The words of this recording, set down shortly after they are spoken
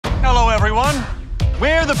everyone.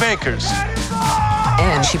 We're the Bakers.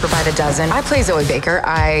 And she provided a dozen. I play Zoe Baker.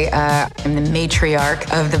 I am the matriarch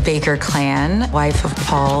of the Baker clan, wife of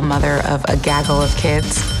Paul, mother of a gaggle of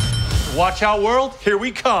kids. Watch out, world. Here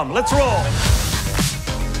we come. Let's roll.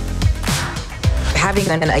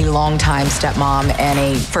 Having a long-time stepmom and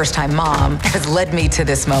a first-time mom has led me to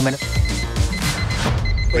this moment.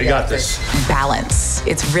 We got this. Balance.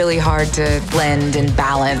 It's really hard to blend and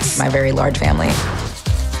balance my very large family.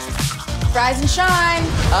 Rise and shine,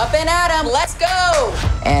 up and at 'em, let's go!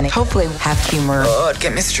 And hopefully have humor,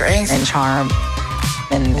 give me strength, and charm,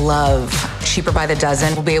 and love. She provided a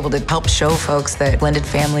dozen. We'll be able to help show folks that blended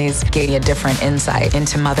families gave you a different insight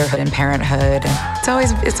into motherhood and parenthood.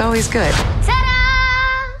 It's always good.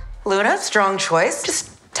 Ta-da! Luna, strong choice.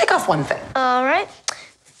 Just take off one thing. All right.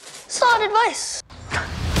 Solid advice.